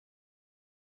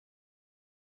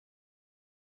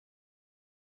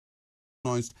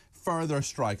announced further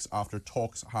strikes after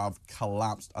talks have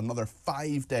collapsed. Another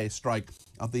 5-day strike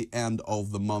at the end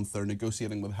of the month. They're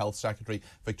negotiating with Health Secretary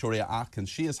Victoria Atkins.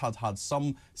 She has had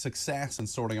some success in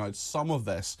sorting out some of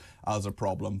this as a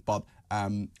problem, but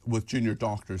with junior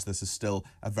doctors, this is still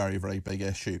a very, very big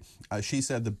issue. She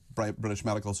said the British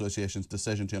Medical Association's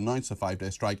decision to announce a 5-day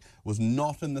strike was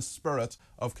not in the spirit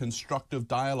of constructive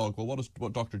dialogue. Well,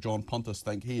 what Dr. John Puntis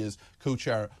think? He is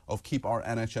co-chair of Keep Our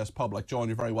NHS Public. John,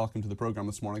 you're very welcome to the programme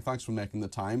this morning. Thanks for making the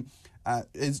time.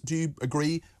 Do you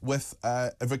agree with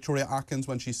Victoria Atkins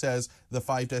when she says the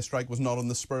 5-day strike was not in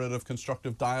the spirit of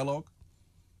constructive dialogue?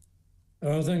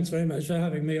 Oh, thanks very much for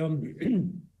having me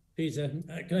on. Peter,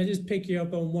 can I just pick you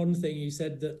up on one thing? You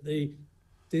said that the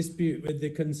dispute with the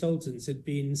consultants had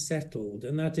been settled,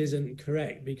 and that isn't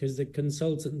correct because the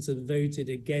consultants have voted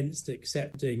against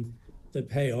accepting the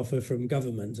pay offer from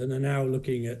government and are now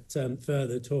looking at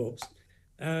further talks.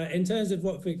 In terms of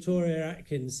what Victoria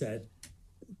Atkins said,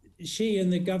 she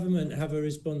and the government have a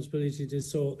responsibility to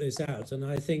sort this out, and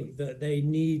I think that they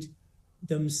need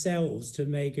themselves to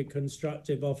make a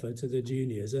constructive offer to the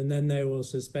juniors, and then they will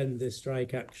suspend this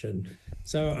strike action.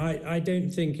 So I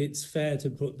don't think it's fair to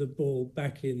put the ball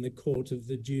back in the court of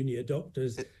the junior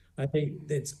doctors. I think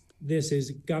this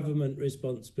is government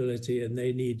responsibility, and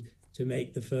they need to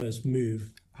make the first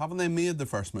move. Haven't they made the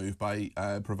first move by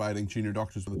providing junior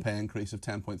doctors with a pay increase of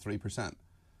 10.3%?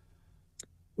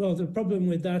 Well, the problem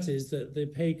with that is that the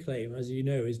pay claim, as you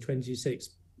know, is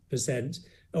 26%.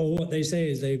 Or what they say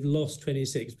is they've lost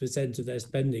 26% of their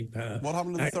spending power. What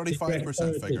happened to the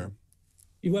 35% figure?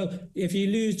 Well, if you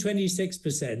lose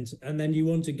 26% and then you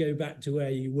want to go back to where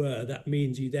you were, that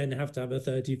means you then have to have a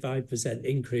 35%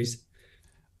 increase.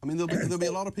 I mean, there'll be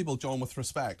a lot of people, John, with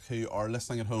respect, who are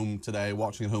listening at home today,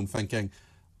 watching at home, thinking,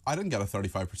 I didn't get a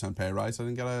 35% pay rise, I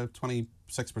didn't get a 26%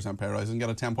 pay rise, I didn't get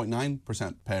a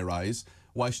 10.9% pay rise.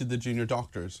 Why should the junior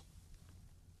doctors?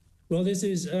 Well, this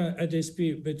is a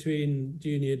dispute between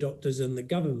junior doctors and the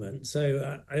government.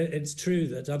 So it's true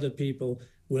that other people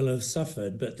will have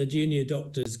suffered, but the junior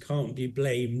doctors can't be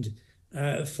blamed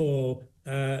for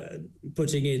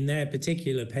putting in their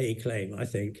particular pay claim, I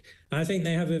think. I think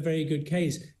they have a very good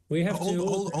case. We have to...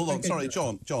 Hold on, sorry,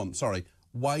 John, sorry.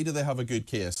 Why do they have a good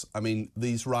case? I mean,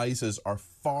 these rises are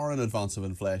far in advance of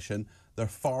inflation. They're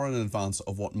far in advance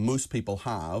of what most people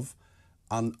have.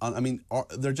 And I mean,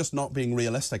 they're just not being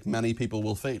realistic, many people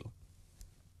will feel.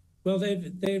 Well,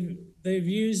 they've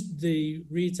used the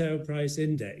retail price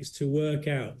index to work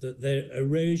out that the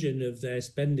erosion of their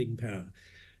spending power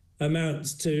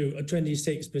amounts to a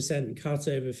 26% cut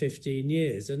over 15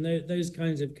 years. And those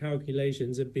kinds of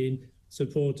calculations have been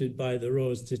supported by the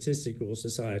Royal Statistical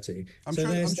Society. I'm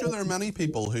sure there are many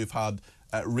people who've had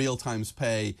real times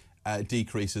pay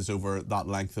decreases over that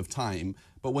length of time.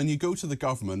 But when you go to the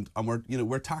government, and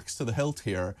we're taxed to the hilt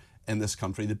here in this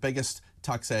country, the biggest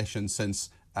taxation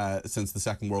since the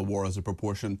Second World War as a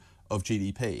proportion of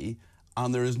GDP,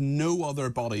 and there is no other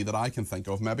body that I can think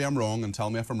of, maybe I'm wrong and tell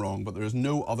me if I'm wrong, but there is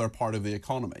no other part of the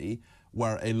economy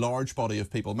where a large body of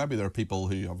people, maybe there are people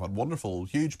who have had wonderful,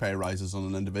 huge pay rises on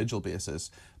an individual basis,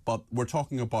 but we're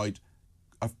talking about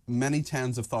many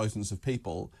tens of thousands of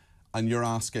people, and you're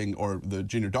asking, or the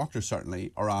junior doctors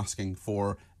certainly, are asking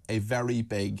for a very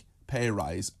big pay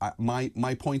rise.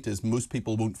 My point is most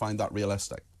people won't find that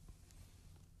realistic.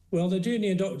 Well, the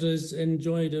junior doctors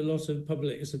enjoyed a lot of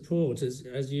public support,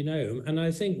 as you know, and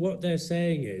I think what they're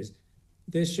saying is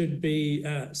this should be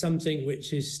something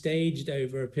which is staged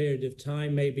over a period of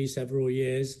time, maybe several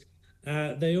years.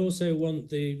 They also want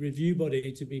the review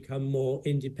body to become more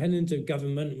independent of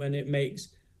government when it makes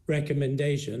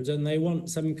recommendations, and they want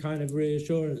some kind of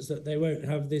reassurance that they won't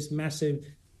have this massive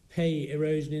pay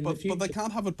erosion in the future. But they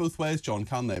can't have it both ways, John,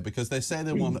 can they? Because they say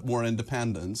they want more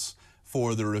independence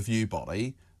for the review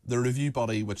body. The review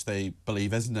body, which they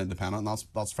believe isn't independent,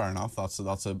 that's fair enough. That's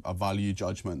a value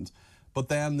judgment. But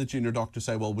then the junior doctors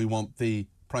say, well, we want the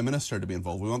Prime Minister to be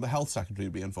involved. We want the Health Secretary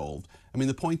to be involved. I mean,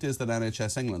 the point is that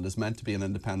NHS England is meant to be an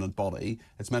independent body.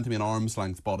 It's meant to be an arm's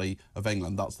length body of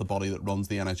England. That's the body that runs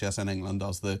the NHS in England,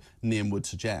 as the name would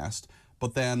suggest.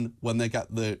 But then when they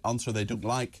get the answer they don't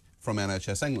like from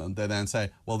NHS England, they then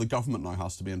say, well, the government now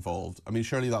has to be involved. I mean,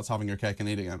 surely that's having your cake and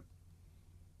eating it.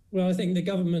 Well, I think the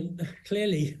government,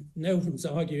 clearly, no one's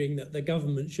arguing that the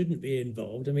government shouldn't be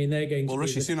involved. I mean, they're going to... Well,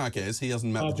 Rishi Sunak is. He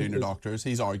hasn't met the junior doctors.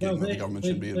 He's arguing that the government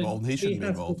shouldn't be involved, and he shouldn't be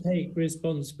involved. We have to take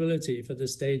responsibility for the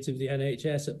state of the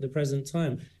NHS at the present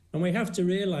time. And we have to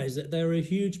realise that there are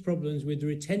huge problems with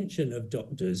retention of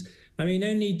doctors. I mean,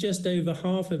 only just over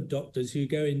half of doctors who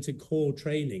go into core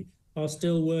training are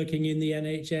still working in the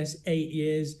NHS 8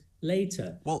 years,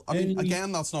 later. Well, I mean,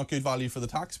 again, that's not good value for the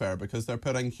taxpayer because they're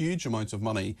putting huge amounts of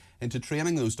money into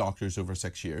training those doctors over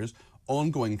 6 years,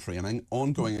 ongoing training,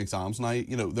 ongoing exams. Now,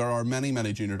 you know, there are many,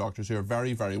 many junior doctors who are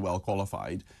very, very well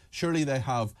qualified. Surely they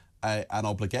have an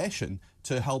obligation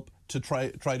to help to try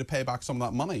to pay back some of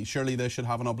that money. Surely they should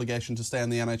have an obligation to stay in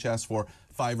the NHS for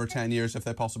 5 or 10 years if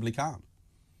they possibly can.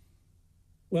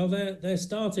 Well, they're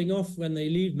starting off when they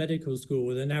leave medical school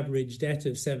with an average debt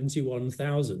of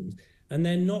 71,000, and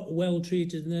they're not well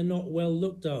treated and they're not well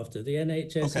looked after. The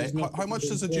NHS is not. How much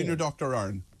does a junior doctor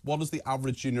earn? What does the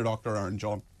average junior doctor earn,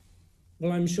 John?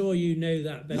 Well, I'm sure you know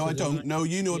that better. No, I don't. No,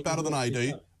 you know it better than I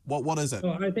do. What is it?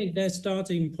 Well, I think their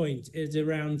starting point is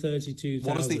around 32,000.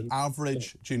 What does the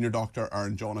average junior doctor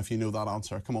earn, John, if you know that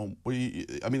answer? Come on.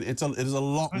 I mean, it is a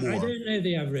lot more. I don't know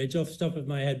the average off the top of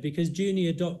my head because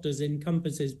junior doctors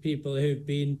encompasses people who've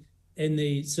been in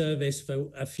the service for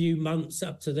a few months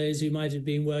up to those who might have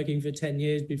been working for 10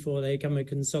 years before they become a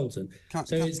consultant.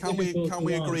 Can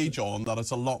we agree, John, that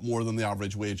it's a lot more than the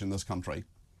average wage in this country?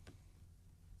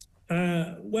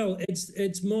 Well,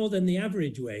 it's more than the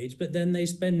average wage, but then they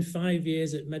spend 5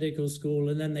 years at medical school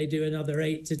and then they do another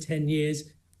 8 to 10 years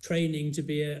training to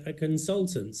be a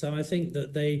consultant. So I think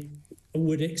that they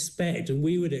would expect, and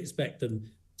we would expect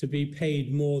them to be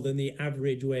paid more than the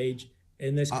average wage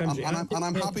in this country. And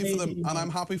I'm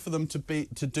happy for them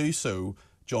to do so,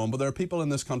 John. But there are people in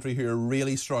this country who are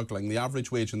really struggling. The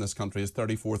average wage in this country is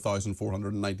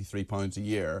 £34,493 a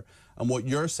year, and what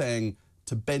you're saying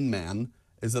to bin men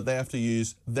is that they have to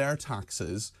use their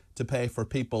taxes to pay for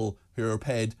people who are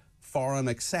paid far in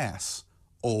excess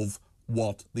of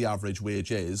what the average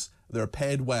wage is. They're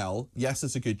paid well. Yes,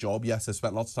 it's a good job. Yes, they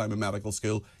spent lots of time in medical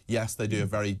school. Yes, they do a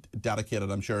very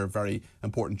dedicated, I'm sure, very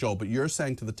important job. But you're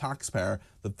saying to the taxpayer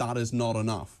that that is not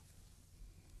enough.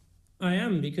 I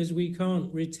am, because we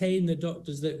can't retain the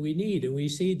doctors that we need, and we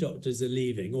see doctors are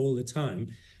leaving all the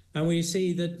time. And we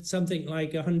see that something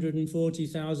like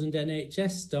 140,000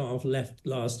 NHS staff left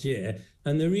last year.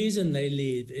 And the reason they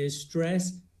leave is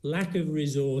stress, lack of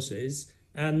resources,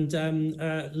 and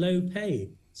low pay.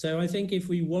 So I think if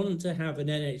we want to have an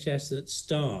NHS that's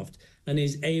staffed and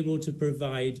is able to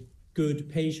provide good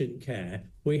patient care,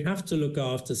 we have to look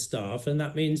after staff, and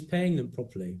that means paying them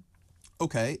properly.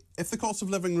 OK, if the cost of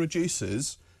living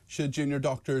reduces, should junior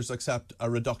doctors accept a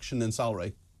reduction in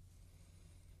salary?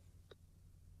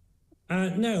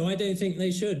 No, I don't think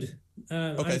they should.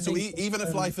 OK, so even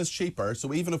if life is cheaper,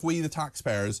 so even if we, the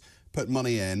taxpayers, put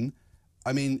money in,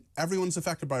 I mean, everyone's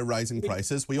affected by rising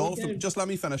prices. We all have to, just let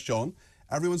me finish, John.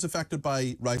 Everyone's affected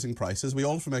by rising prices. We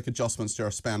all have to make adjustments to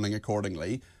our spending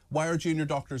accordingly. Why are junior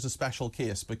doctors a special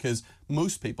case? Because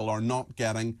most people are not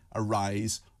getting a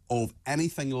rise of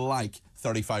anything like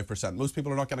 35%. Most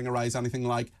people are not getting a rise anything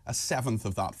like a seventh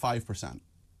of that, 5%.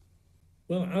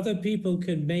 Well, other people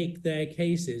can make their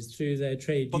cases through their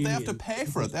trade unions. But they have to pay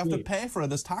for it. They have to pay for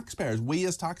it as taxpayers. We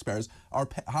as taxpayers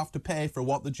have to pay for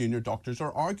what the junior doctors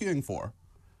are arguing for.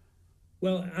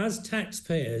 Well, as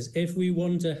taxpayers, if we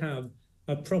want to have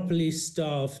a properly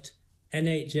staffed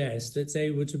NHS that's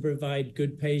able to provide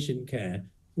good patient care,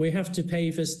 we have to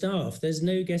pay for staff. There's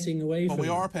no getting away from it. But we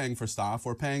are paying for staff.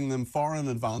 We're paying them far in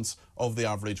advance of the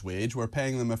average wage. We're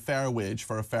paying them a fair wage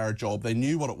for a fair job. They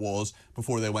knew what it was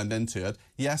before they went into it.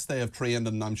 Yes, they have trained,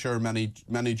 and I'm sure many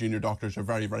junior doctors are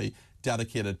very, very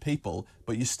dedicated people,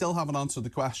 but you still haven't answered the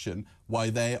question why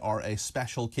they are a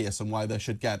special case and why they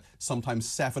should get sometimes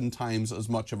 7 times as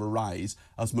much of a rise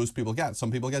as most people get.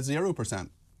 Some people get 0%.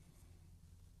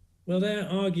 Well, they're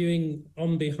arguing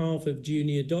on behalf of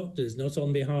junior doctors, not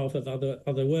on behalf of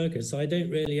other workers. So I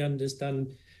don't really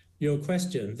understand your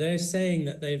question. They're saying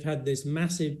that they've had this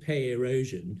massive pay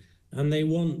erosion and they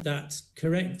want that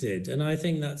corrected. And I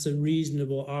think that's a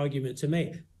reasonable argument to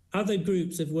make. Other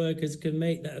groups of workers can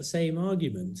make that same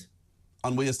argument.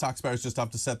 And we as taxpayers just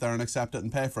have to sit there and accept it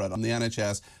and pay for it. And the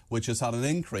NHS, which has had an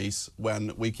increase when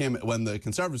the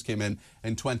Conservatives came in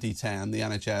 2010, the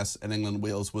NHS in England and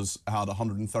Wales had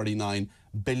 £139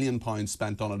 billion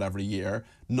spent on it every year.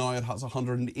 Now it has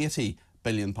 £180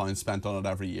 billion spent on it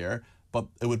every year. But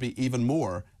it would be even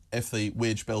more if the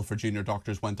wage bill for junior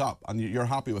doctors went up. And you're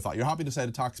happy with that. You're happy to say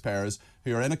to taxpayers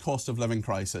who are in a cost of living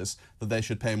crisis that they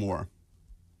should pay more.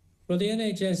 Well, the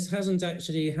NHS hasn't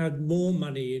actually had more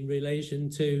money in relation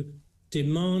to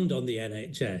demand on the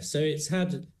NHS. So it's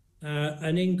had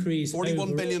an increase.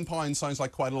 £41 billion sounds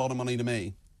like quite a lot of money to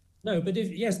me. No, but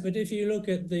if you look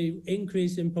at the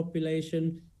increase in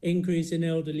population, increase in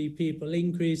elderly people,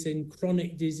 increase in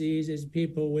chronic diseases,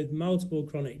 people with multiple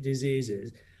chronic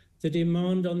diseases, the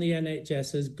demand on the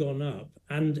NHS has gone up,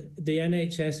 and the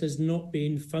NHS has not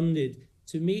been funded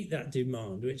to meet that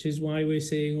demand, which is why we're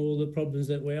seeing all the problems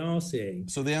that we are seeing.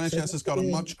 So the NHS has got a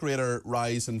much greater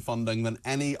rise in funding than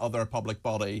any other public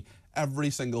body every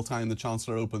single time the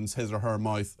Chancellor opens his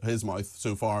mouth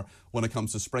so far when it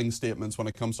comes to spring statements, when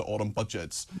it comes to autumn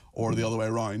budgets, or the other way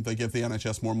around. They give the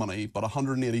NHS more money, but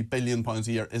 £180 billion a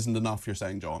year isn't enough, you're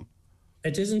saying, John?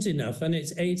 It isn't enough, and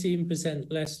it's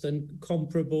 18% less than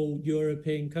comparable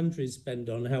European countries spend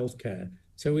on healthcare.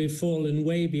 So we've fallen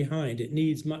way behind. It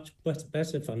needs much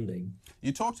better funding.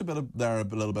 You talked a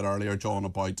little bit earlier, John,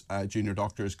 about junior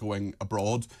doctors going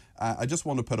abroad. I just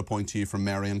want to put a point to you from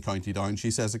Mary in County Down. She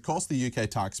says it costs the UK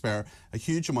taxpayer a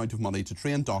huge amount of money to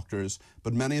train doctors,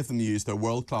 but many of them use their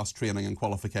world-class training and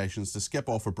qualifications to skip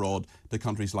off abroad to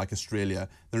countries like Australia.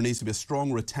 There needs to be a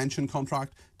strong retention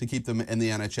contract to keep them in the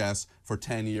NHS for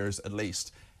 10 years at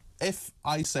least. If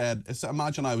I said,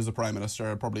 imagine I was the Prime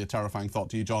Minister, probably a terrifying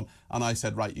thought to you, John, and I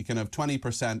said, right, you can have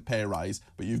 20% pay rise,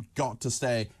 but you've got to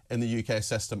stay in the UK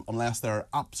system unless there are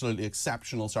absolutely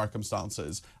exceptional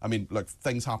circumstances. I mean, look,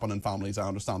 things happen in families. I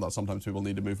understand that sometimes people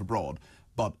need to move abroad.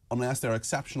 But unless there are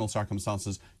exceptional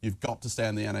circumstances, you've got to stay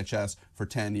in the NHS for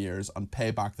 10 years and pay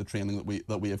back the training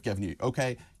that we have given you.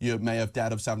 OK, you may have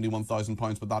debt of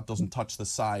 £71,000, but that doesn't touch the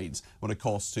sides when it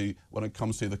comes to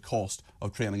the cost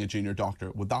of training a junior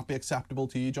doctor. Would that be acceptable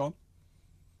to you, John?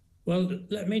 Well,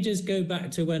 let me just go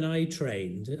back to when I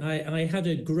trained. I had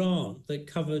a grant that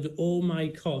covered all my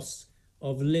costs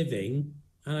of living,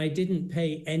 and I didn't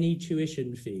pay any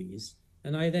tuition fees.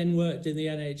 And I then worked in the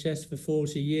NHS for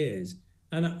 40 years.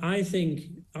 And I think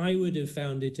I would have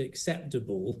found it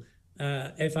acceptable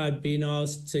if I'd been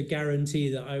asked to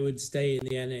guarantee that I would stay in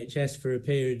the NHS for a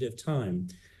period of time.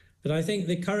 But I think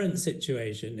the current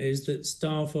situation is that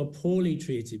staff are poorly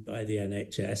treated by the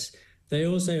NHS. They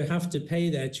also have to pay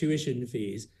their tuition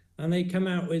fees, and they come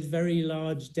out with very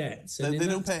large debts. And they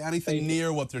don't pay anything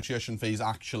near what their tuition fees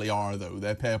actually are, though.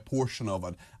 They pay a portion of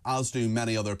it, as do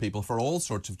many other people for all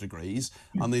sorts of degrees.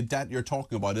 And the debt you're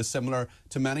talking about is similar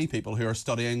to many people who are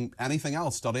studying anything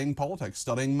else, studying politics,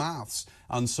 studying maths,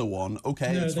 and so on.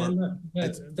 Okay, no,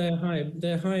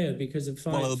 they're higher because of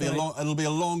five. Well, it'll be a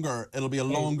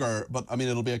longer, but I mean,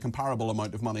 it'll be a comparable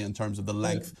amount of money in terms of the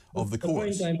length of the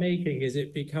course. The point I'm making is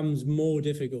it becomes more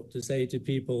difficult to say to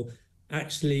people,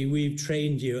 actually, we've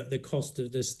trained you at the cost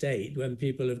of the state, when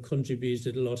people have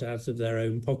contributed a lot out of their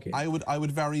own pocket. I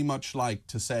would very much like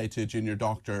to say to a junior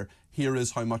doctor, here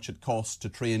is how much it costs to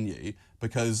train you,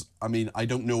 because, I mean, I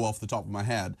don't know off the top of my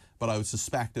head, but I would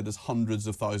suspect it is hundreds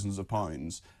of thousands of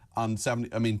pounds. And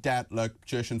debt, look,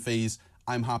 tuition fees,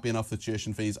 I'm happy enough with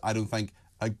tuition fees. I don't think,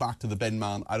 back to the bin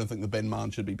man, I don't think the bin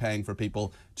man should be paying for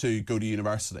people to go to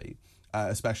university,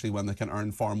 especially when they can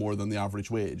earn far more than the average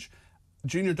wage.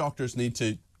 Junior doctors need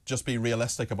to just be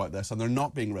realistic about this, and they're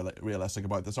not being realistic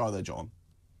about this, are they, John?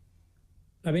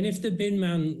 I mean, if the bin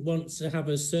man wants to have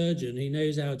a surgeon who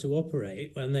knows how to operate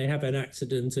when they have an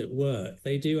accident at work,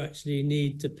 they do actually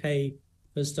need to pay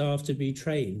for staff to be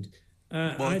trained.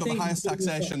 Well, they've got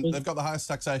the highest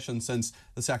taxation since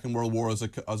the Second World War as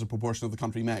a proportion of the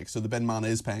country makes, so the bin man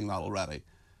is paying that already.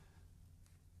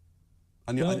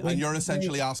 And you're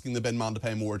essentially asking the bin man to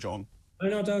pay more, John. I'm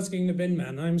not asking the bin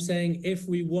man. I'm saying if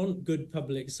we want good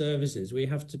public services, we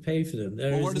have to pay for them.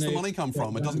 Well, where does the money come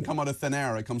from? It doesn't come out of thin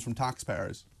air. It comes from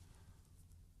taxpayers.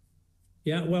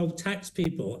 Yeah, well, tax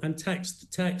people and tax.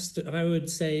 I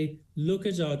would say, look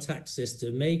at our tax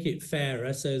system, make it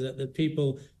fairer so that the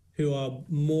people who are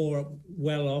more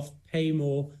well off pay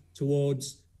more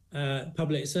towards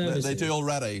public services. They do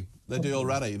already. They do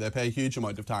already. They pay a huge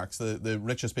amount of tax. The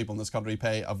richest people in this country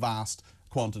pay a vast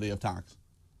quantity of tax.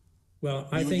 Well,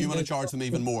 I think you want to charge them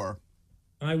even more.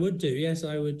 I would do, yes.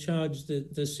 I would charge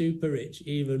the super rich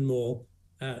even more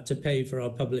to pay for our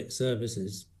public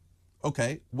services.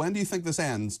 Okay. When do you think this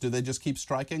ends? Do they just keep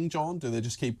striking, John? Do they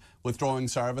just keep withdrawing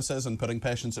services and putting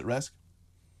patients at risk?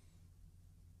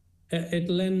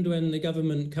 It'll end when the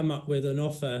government come up with an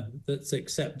offer that's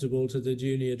acceptable to the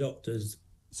junior doctors.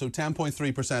 So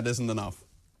 10.3% isn't enough?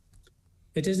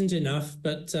 It isn't enough,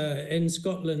 but in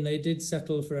Scotland they did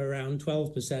settle for around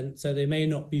 12%, so they may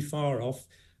not be far off.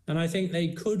 And I think they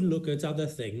could look at other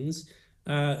things,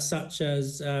 such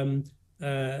as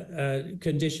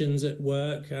conditions at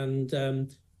work and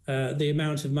the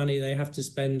amount of money they have to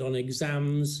spend on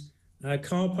exams.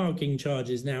 Car parking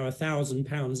charges now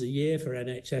 £1,000 a year for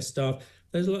NHS staff.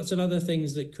 There's lots of other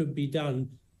things that could be done,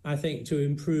 I think, to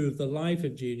improve the life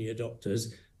of junior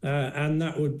doctors. And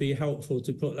that would be helpful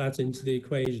to put that into the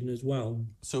equation as well.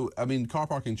 So, I mean, car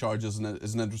parking charges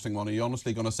is an interesting one. Are you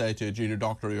honestly going to say to a junior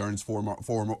doctor who earns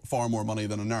far more money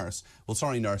than a nurse, well,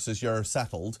 sorry, nurses, you're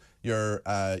settled, your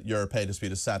pay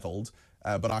dispute is settled,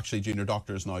 but actually junior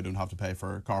doctors now don't have to pay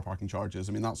for car parking charges.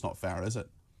 I mean, that's not fair, is it?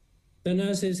 The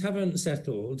nurses haven't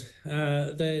settled.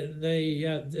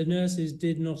 The nurses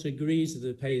did not agree to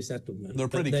the pay settlement. They're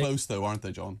pretty close, though, aren't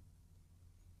they, John?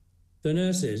 The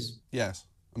nurses? Yes.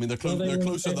 I mean, they're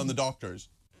closer than the doctors.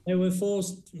 They were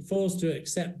forced to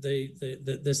accept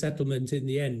the settlement in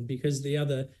the end because the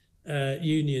other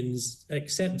unions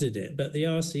accepted it, but the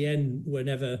RCN were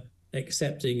never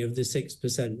accepting of the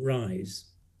 6% rise,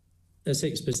 a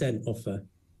 6% offer.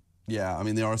 Yeah, I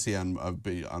mean, the RCN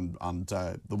and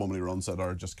the woman who runs it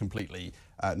are just completely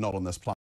not on this plan.